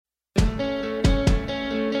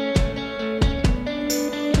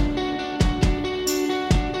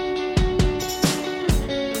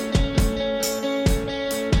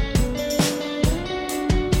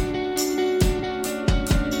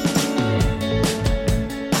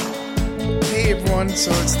everyone.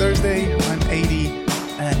 So it's Thursday, I'm 80,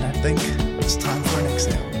 and I think it's time for an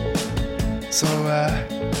exhale. So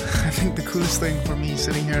I think the coolest thing for me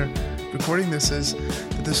sitting here recording this is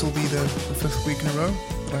that this will be the fifth week in a row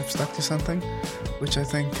that I've stuck to something, which I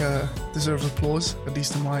think deserves applause, at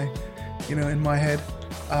least in my head.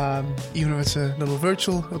 Even if it's a little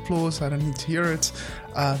virtual applause, I don't need to hear it,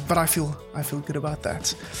 but I feel good about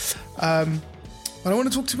that. What I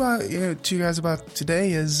want to talk to you guys about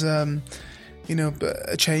today is a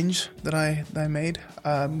change that I made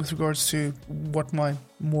with regards to what my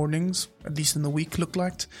mornings, at least in the week, look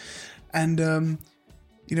like, and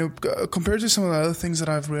compared to some of the other things that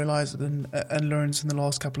I've realized and learned in the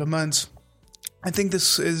last couple of months, I think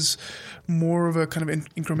this is more of a kind of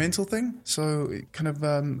incremental thing. So kind of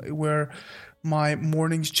where my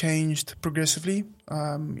mornings changed progressively,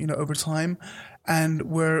 over time, and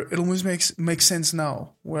where it almost makes sense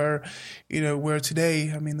now. Where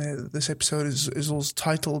today, I mean, this episode is also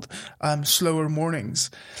titled "Slower Mornings,"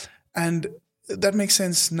 and that makes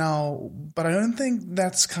sense now. But I don't think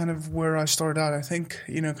that's kind of where I started out. I think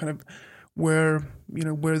kind of where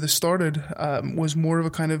this started was more of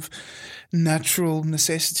a kind of natural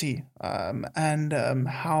necessity, and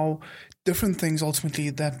how different things ultimately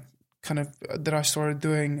that I started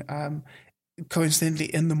doing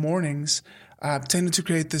coincidentally in the mornings tended to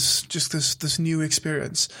create this new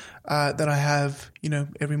experience that I have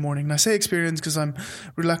every morning. And I say experience because I'm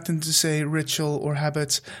reluctant to say ritual or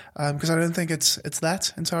habit, because I don't think it's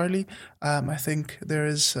that entirely. I think there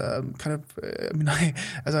is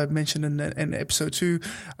as I've mentioned in episode 2,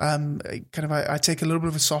 I take a little bit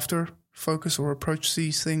of a softer focus or approach to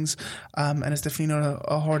these things, and it's definitely not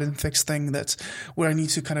a hard and fixed thing that's where I need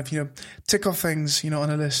to kind of tick off things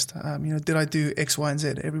on a list. Did I do X, Y, and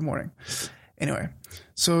Z every morning? Anyway,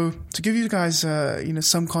 so to give you guys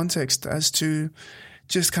some context as to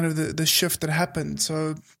just kind of the shift that happened.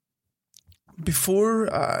 So before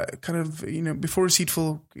before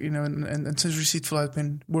Receiptful, and since Receiptful I've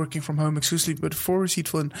been working from home exclusively, but before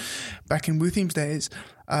Receiptful and back in Wutheem's days,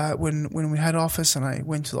 when we had office and I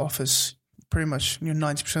went to the office pretty much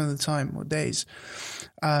 90% of the time or days,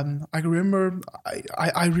 I can remember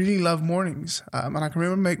I really love mornings, and I can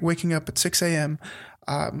remember waking up at 6 a.m.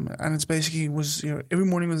 And it's basically was every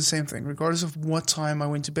morning was the same thing, regardless of what time I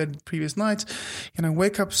went to bed the previous night.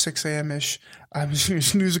 Wake up 6 a.m. ish.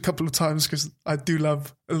 Snooze a couple of times because I do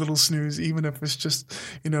love a little snooze, even if it's just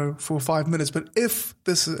for 5 minutes. But if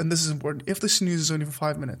this is important, if the snooze is only for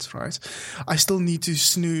 5 minutes, right, I still need to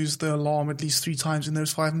snooze the alarm at least 3 times in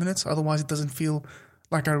those 5 minutes. Otherwise, it doesn't feel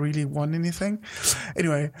like I really want anything.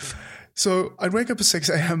 Anyway. So I'd wake up at 6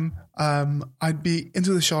 a.m. I'd be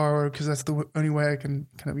into the shower because that's the only way I can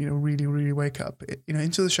kind of, really, really wake up.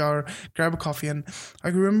 Into the shower, grab a coffee. And I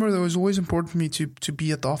can remember that it was always important for me to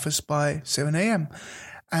be at the office by 7 a.m.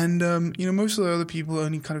 And, most of the other people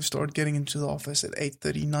only kind of started getting into the office at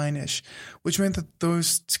 8:30, 9-ish, which meant that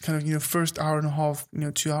those kind of, first hour and a half,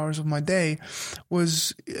 2 hours of my day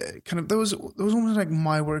was that was almost like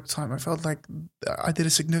my work time. I felt like I did a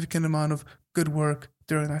significant amount of good work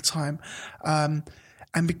during that time. I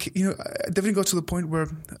definitely got to the point where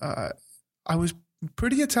I was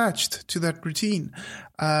pretty attached to that routine.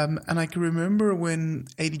 And I can remember when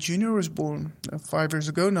AD Jr. was born 5 years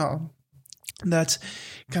ago now, that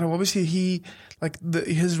kind of obviously his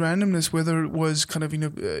randomness, whether it was kind of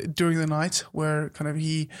during the night where kind of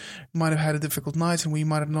he might have had a difficult night and we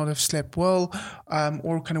might have not have slept well,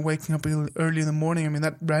 or kind of waking up early in the morning. I mean,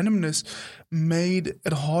 that randomness made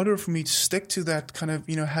it harder for me to stick to that kind of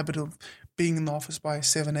habit of being in the office by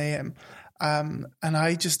 7 a.m. And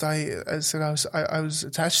I was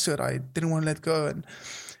attached to it. I didn't want to let go. And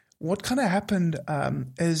what kind of happened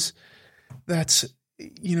is that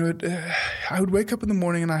I would wake up in the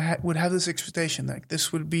morning and I would have this expectation like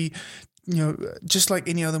this would be, just like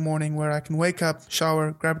any other morning where I can wake up,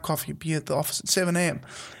 shower, grab a coffee, be at the office at 7 a.m.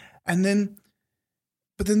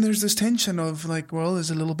 But then there's this tension of like, well, there's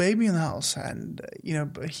a little baby in the house and,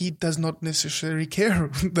 he does not necessarily care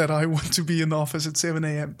that I want to be in the office at 7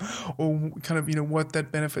 a.m. or kind of, what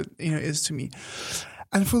that benefit, is to me.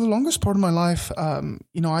 And for the longest part of my life, I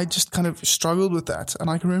just kind of struggled with that. And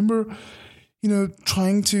I can remember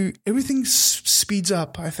trying to, everything speeds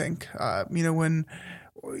up, I think, when,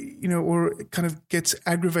 or kind of gets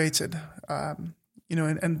aggravated, and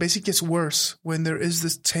basically gets worse when there is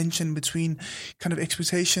this tension between kind of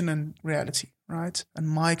expectation and reality, right? And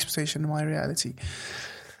my expectation and my reality.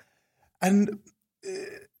 And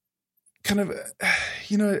kind of,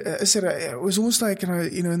 I said it was almost like, in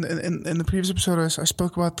the previous episode, I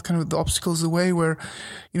spoke about kind of the obstacles, the way where,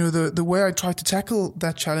 the way I tried to tackle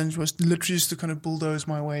that challenge was literally just to kind of bulldoze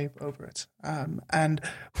my way over it. And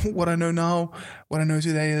what I know now, what I know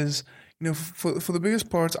today is, for the biggest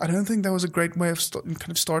part, I don't think that was a great way of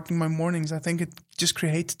starting my mornings. I think it just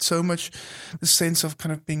created so much the sense of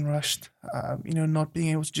kind of being rushed, not being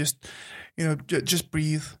able to just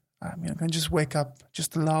breathe. And just wake up,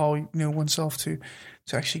 just allow, oneself to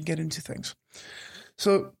actually get into things.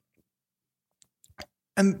 So,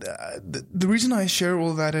 and the reason I share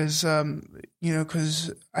all that is,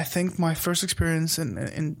 because I think my first experience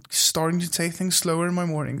in starting to take things slower in my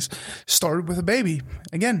mornings started with a baby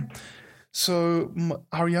again. So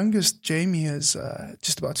our youngest, Jamie, is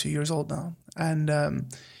just about 2 years old now.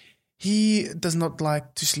 And he does not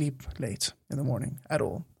like to sleep late in the morning at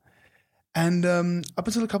all. And up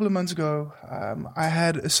until a couple of months ago, I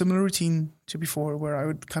had a similar routine to before, where I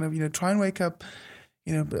would kind of, try and wake up,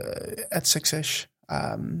 at 6-ish,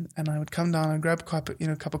 and I would come down and grab a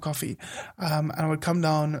cup of coffee, and I would come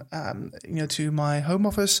down, to my home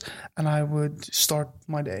office, and I would start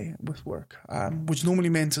my day with work, which normally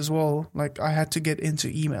meant as well, like I had to get into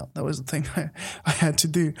email. That was the thing I had to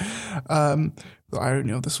do. The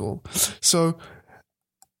irony of this all. So.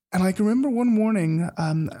 And I can remember one morning,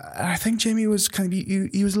 I think Jamie was kind of,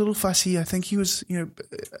 he was a little fussy. I think he was,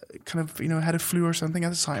 had a flu or something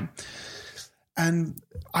at the time. And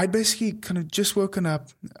I basically kind of just woken up,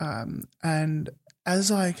 and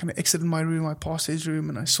as I kind of exited my room, I passed his room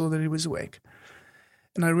and I saw that he was awake.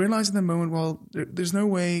 And I realized in the moment, well, there's no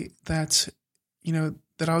way that,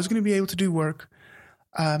 that I was going to be able to do work,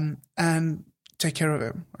 and take care of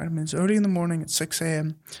him. Right? I mean, it's early in the morning at 6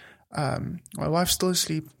 a.m. My wife's still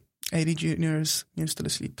asleep. AD Junior is still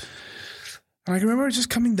asleep. And I can remember just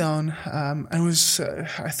coming down, and it was,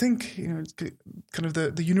 I think, kind of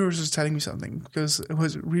the universe was telling me something, because it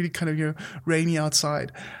was really kind of, rainy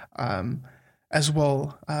outside, as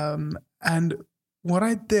well. And what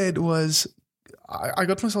I did was I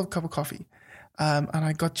got myself a cup of coffee, and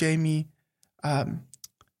I got Jamie, a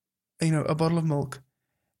bottle of milk,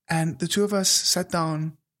 and the two of us sat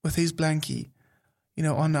down with his blankie,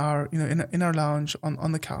 on our, in our lounge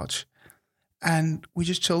on the couch, and we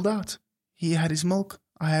just chilled out. He had his milk,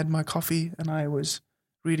 I had my coffee, and I was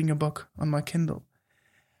reading a book on my Kindle.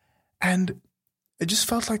 And it just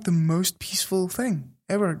felt like the most peaceful thing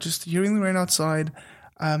ever, just hearing the rain outside,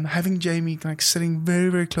 having Jamie like sitting very,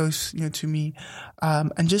 very close, to me,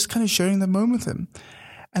 and just kind of sharing that moment with him.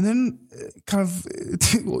 And then kind of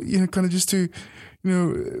just to,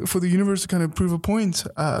 for the universe to kind of prove a point,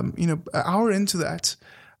 an hour into that,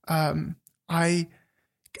 AD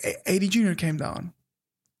Junior came down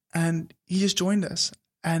and he just joined us.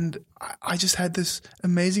 And I just had this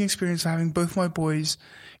amazing experience of having both my boys,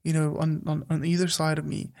 on either side of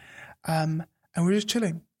me. And we were just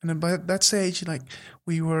chilling. And then by that stage, like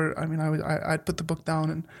I'd put the book down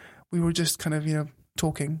and we were just kind of,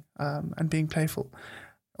 talking, and being playful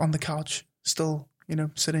on the couch, still,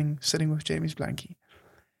 sitting with Jamie's blankie.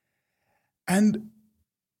 And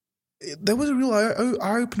that was a real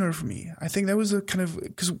eye-opener for me. I think that was a kind of,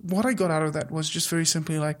 because what I got out of that was just very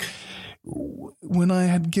simply like, when I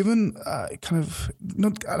had given, I don't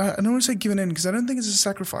want to say given in, because I don't think it's a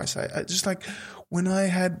sacrifice. I just like, when I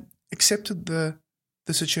had accepted the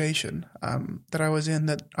situation that I was in,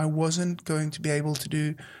 that I wasn't going to be able to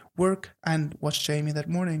do work and watch Jamie that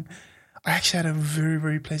morning, I actually had a very,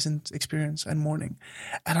 very pleasant experience and morning.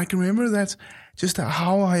 And I can remember that just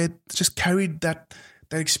how I had just carried that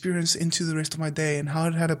experience into the rest of my day, and how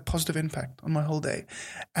it had a positive impact on my whole day.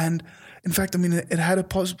 And in fact, it had a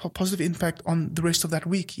positive impact on the rest of that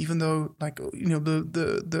week, even though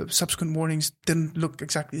the subsequent mornings didn't look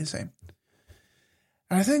exactly the same.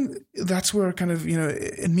 And I think that's where kind of,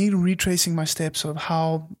 in me retracing my steps of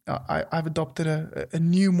how I've adopted a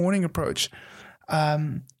new morning approach,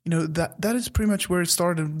 that is pretty much where it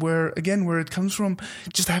started, where it comes from,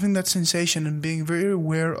 just having that sensation and being very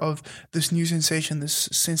aware of this new sensation, that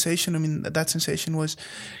sensation was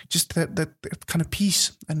just that kind of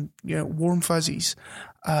peace and, warm fuzzies,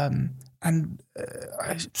 and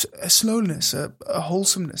a slowness, a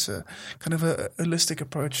wholesomeness, a kind of a holistic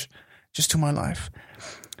approach just to my life.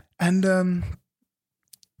 And,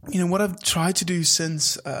 what I've tried to do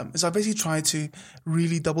since is I basically tried to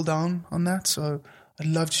really double down on that. So I'd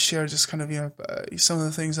love to share just kind of, some of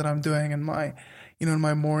the things that I'm doing in my, in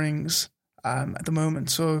my mornings at the moment.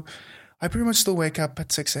 So I pretty much still wake up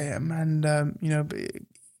at 6 a.m. and,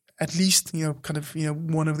 at least,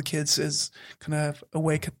 one of the kids is kind of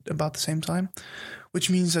awake at about the same time, which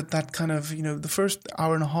means that kind of, the first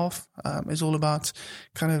hour and a half is all about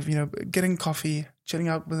kind of, getting coffee, chilling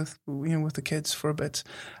out with the kids for a bit,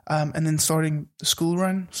 and then starting the school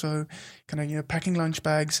run. So kind of, packing lunch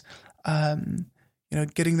bags,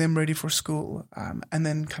 getting them ready for school, and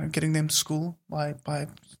then kind of getting them to school by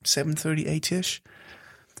 7:30, 8-ish.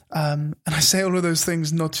 And I say all of those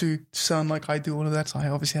things not to sound like I do all of that. I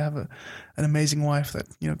obviously have an amazing wife that,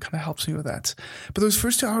 kind of helps me with that. But those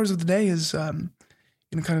first 2 hours of the day is, kind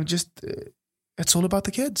of just, it's all about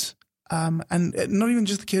the kids. And not even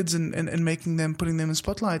just the kids and putting them in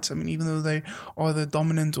spotlights. I mean, even though they are the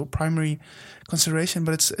dominant or primary consideration,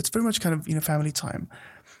 but it's very much kind of, family time.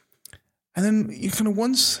 And then kind of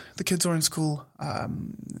once the kids are in school,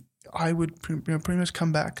 I would pretty much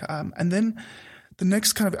come back. And then the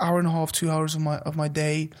next kind of hour and a half, 2 hours of my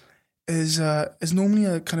day is normally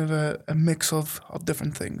a kind of a mix of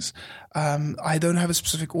different things. I don't have a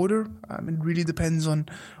specific order. It really depends on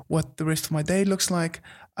what the rest of my day looks like.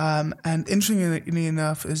 And interestingly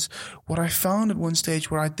enough is what I found at one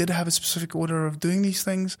stage where I did have a specific order of doing these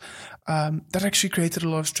things, that actually created a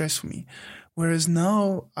lot of stress for me. Whereas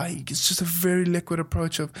now it's just a very liquid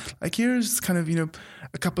approach of like, here's kind of,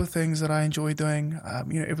 a couple of things that I enjoy doing,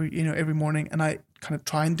 every morning, and I kind of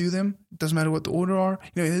try and do them. It doesn't matter what the order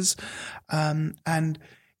is. And,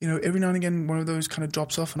 every now and again, one of those kind of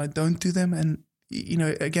drops off and I don't do them. And,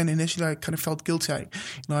 again, initially I kind of felt guilty. I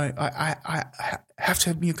have to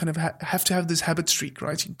have, have to have this habit streak,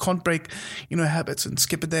 right? You can't break, habits and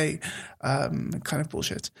skip a day, kind of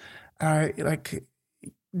bullshit.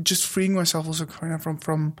 Just freeing myself also kind of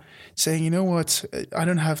from saying, you know what, I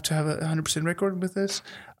don't have to have a 100% record with this.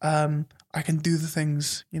 I can do the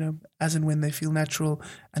things, as and when they feel natural,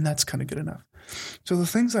 and that's kind of good enough. So the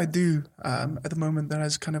things I do at the moment that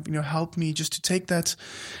has kind of, helped me just to take that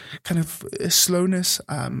kind of slowness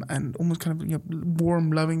and almost kind of,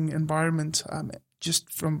 warm, loving environment just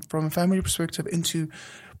from a family perspective into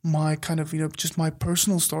my kind of, just my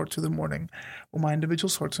personal start to the morning or my individual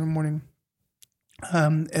start to the morning.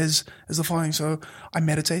 Is the following. So I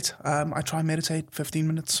meditate. I try and meditate 15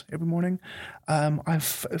 minutes every morning. I've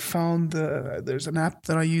found there's an app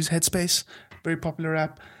that I use, Headspace, very popular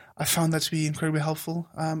app. I found that to be incredibly helpful,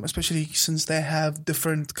 especially since they have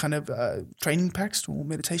different kind of training packs or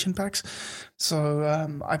meditation packs. So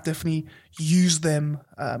I've definitely used them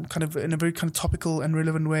kind of in a very kind of topical and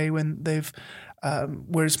relevant way when they've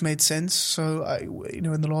where it's made sense. So I,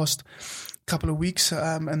 in the last couple of weeks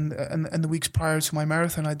and the weeks prior to my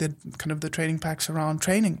marathon, I did kind of the training packs around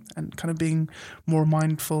training and kind of being more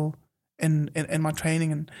mindful in my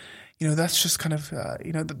training. And, that's just kind of,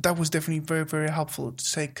 that was definitely very, very helpful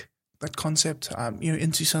to take that concept,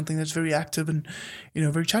 into something that's very active and,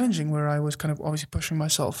 very challenging, where I was kind of obviously pushing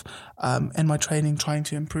myself and my training, trying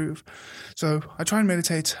to improve. So I try and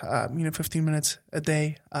meditate, 15 minutes a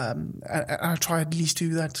day. I try at least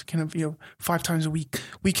do that kind of, 5 times a week.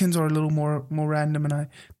 Weekends are a little more random, and I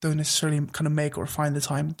don't necessarily kind of make or find the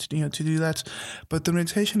time to do that. But the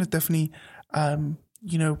meditation has definitely,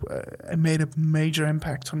 it made a major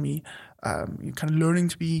impact on me. Kind of learning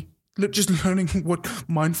what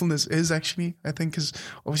mindfulness is actually, I think, is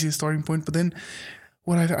obviously a starting point. But then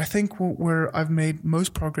what I think where I've made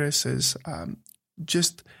most progress is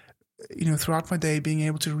just, throughout my day, being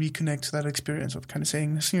able to reconnect to that experience of kind of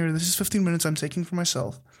saying, this is 15 minutes I'm taking for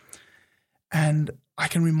myself. And I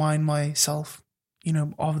can remind myself,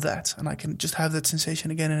 of that. And I can just have that sensation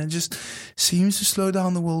again. And it just seems to slow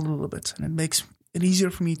down the world a little bit. And it makes it easier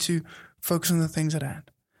for me to focus on the things at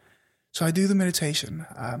hand. So I do the meditation.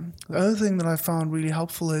 The other thing that I found really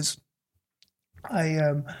helpful is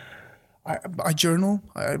I journal.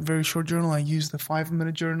 A very short journal. I use the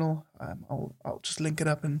 5-minute journal. I'll just link it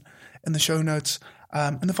up in the show notes.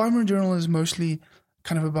 And the 5-minute journal is mostly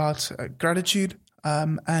kind of about gratitude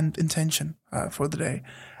and intention for the day.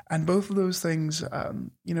 And both of those things,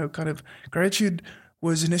 kind of gratitude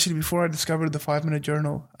was initially, before I discovered the 5-minute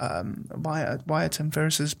journal via Tim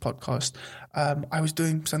Ferriss's podcast. I was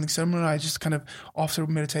doing something similar. I just kind of, after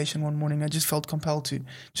meditation one morning, I just felt compelled to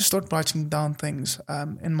just start writing down things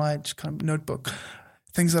in my just kind of notebook,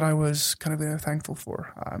 things that I was kind of thankful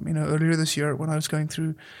for. Earlier this year when I was going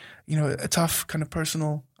through, a tough kind of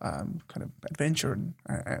personal kind of adventure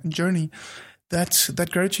and journey, that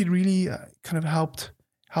gratitude really kind of helped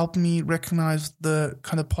me recognize the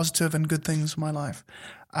kind of positive and good things in my life.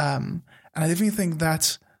 And I definitely think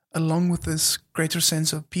that, along with this greater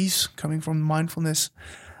sense of peace coming from mindfulness,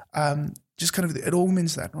 just kind of, it all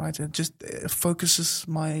means that, right? It focuses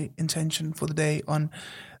my intention for the day on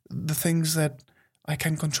the things that I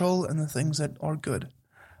can control and the things that are good.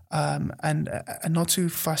 And not to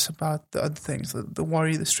fuss about the other things, the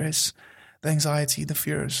worry, the stress, the anxiety, the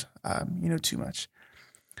fears, too much.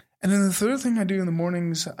 And then the third thing I do in the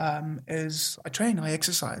mornings is I train, I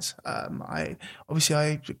exercise. I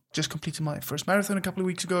just completed my first marathon a couple of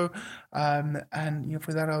weeks ago, and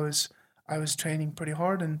for that I was training pretty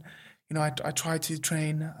hard, and I try to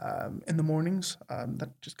train in the mornings. That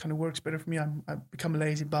just kind of works better for me. I've become a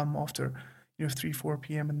lazy bum after 3-4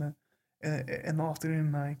 p.m. in the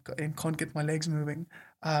afternoon, and can't get my legs moving.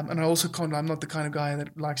 And I also can't. I'm not the kind of guy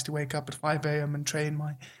that likes to wake up at 5 a.m. and train.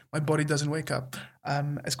 My body doesn't wake up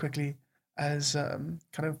as quickly as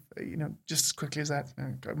just as quickly as that.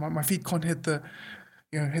 My feet can't hit the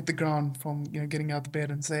ground from getting out of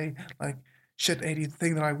bed and say like, shit, 80. The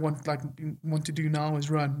thing that I want to do now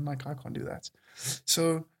is run. Like I can't do that.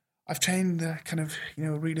 So I've trained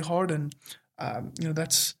really hard, and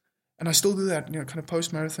that's. And I still do that, kind of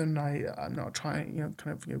post-marathon. I'm now trying,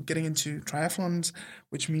 getting into triathlons,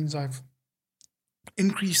 which means I've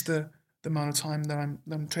increased the amount of time that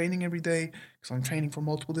I'm training every day, because I'm training for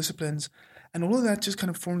multiple disciplines. And all of that just kind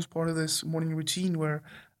of forms part of this morning routine where,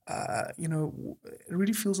 it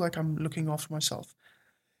really feels like I'm looking after myself.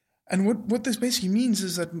 And what this basically means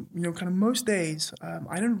is that, kind of most days,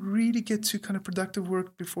 I don't really get to kind of productive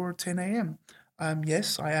work before 10 a.m.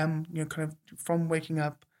 Yes, I am, kind of from waking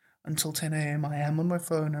up until 10 a.m. I am on my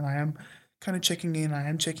phone, and I am kind of checking in. I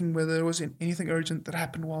am checking whether there was anything urgent that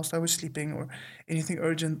happened whilst I was sleeping, or anything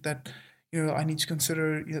urgent that I need to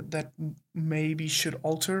consider that maybe should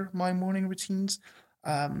alter my morning routines.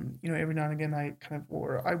 Every now and again I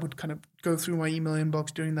would kind of go through my email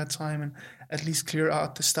inbox during that time and at least clear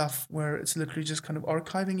out the stuff where it's literally just kind of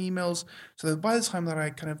archiving emails, so that by the time that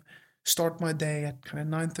I kind of start my day at kind of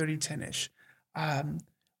 9:30, 10ish,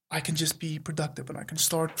 I can just be productive, and I can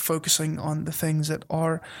start focusing on the things that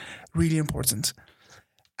are really important.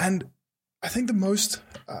 And I think the most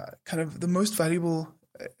valuable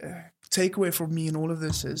takeaway for me in all of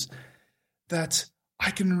this is that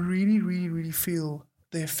I can really, really, really feel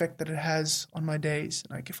the effect that it has on my days.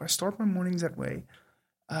 Like if I start my mornings that way,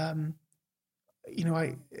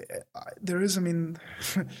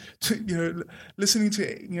 listening to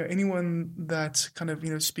anyone that kind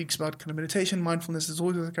of speaks about kind of meditation, mindfulness, is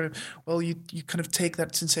always kind of, well, you kind of take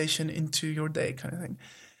that sensation into your day kind of thing.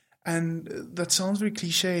 And that sounds very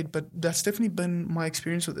cliched, but that's definitely been my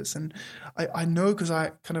experience with this. And I know, because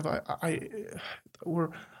I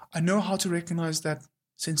know how to recognize that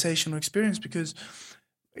sensation or experience, because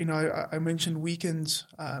I mentioned weekends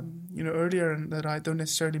earlier, and that I don't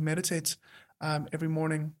necessarily meditate every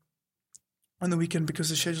morning on the weekend because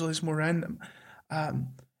the schedule is more random,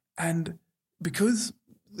 and because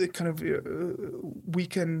the kind of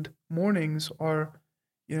weekend mornings are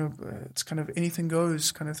it's kind of anything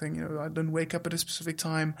goes kind of thing. I don't wake up at a specific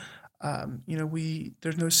time.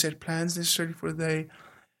 There's no set plans necessarily for the day.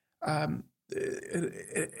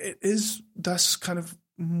 It is thus kind of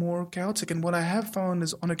more chaotic. And what I have found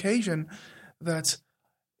is on occasion that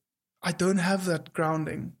I don't have that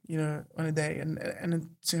grounding, on a day, and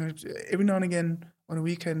it's, every now and again on a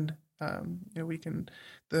weekend, I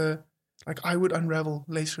would unravel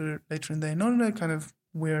later in the day, not in a kind of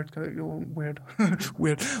weird,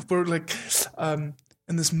 but like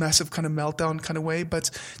in this massive kind of meltdown kind of way,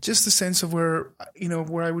 but just the sense of where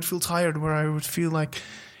I would feel tired, where I would feel like,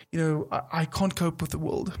 I can't cope with the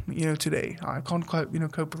world, today. I can't quite,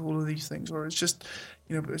 cope with all of these things, or it's just,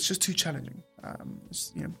 it's just too challenging.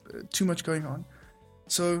 It's, too much going on.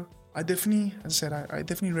 So I definitely, as I said, I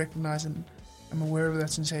definitely recognize and I'm aware of that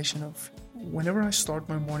sensation of whenever I start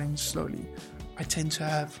my mornings slowly, I tend to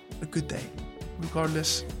have a good day,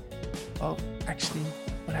 regardless of actually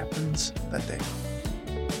what happens that day.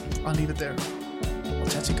 I'll leave it there. I'll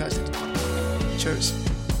chat to you guys later. Cheers.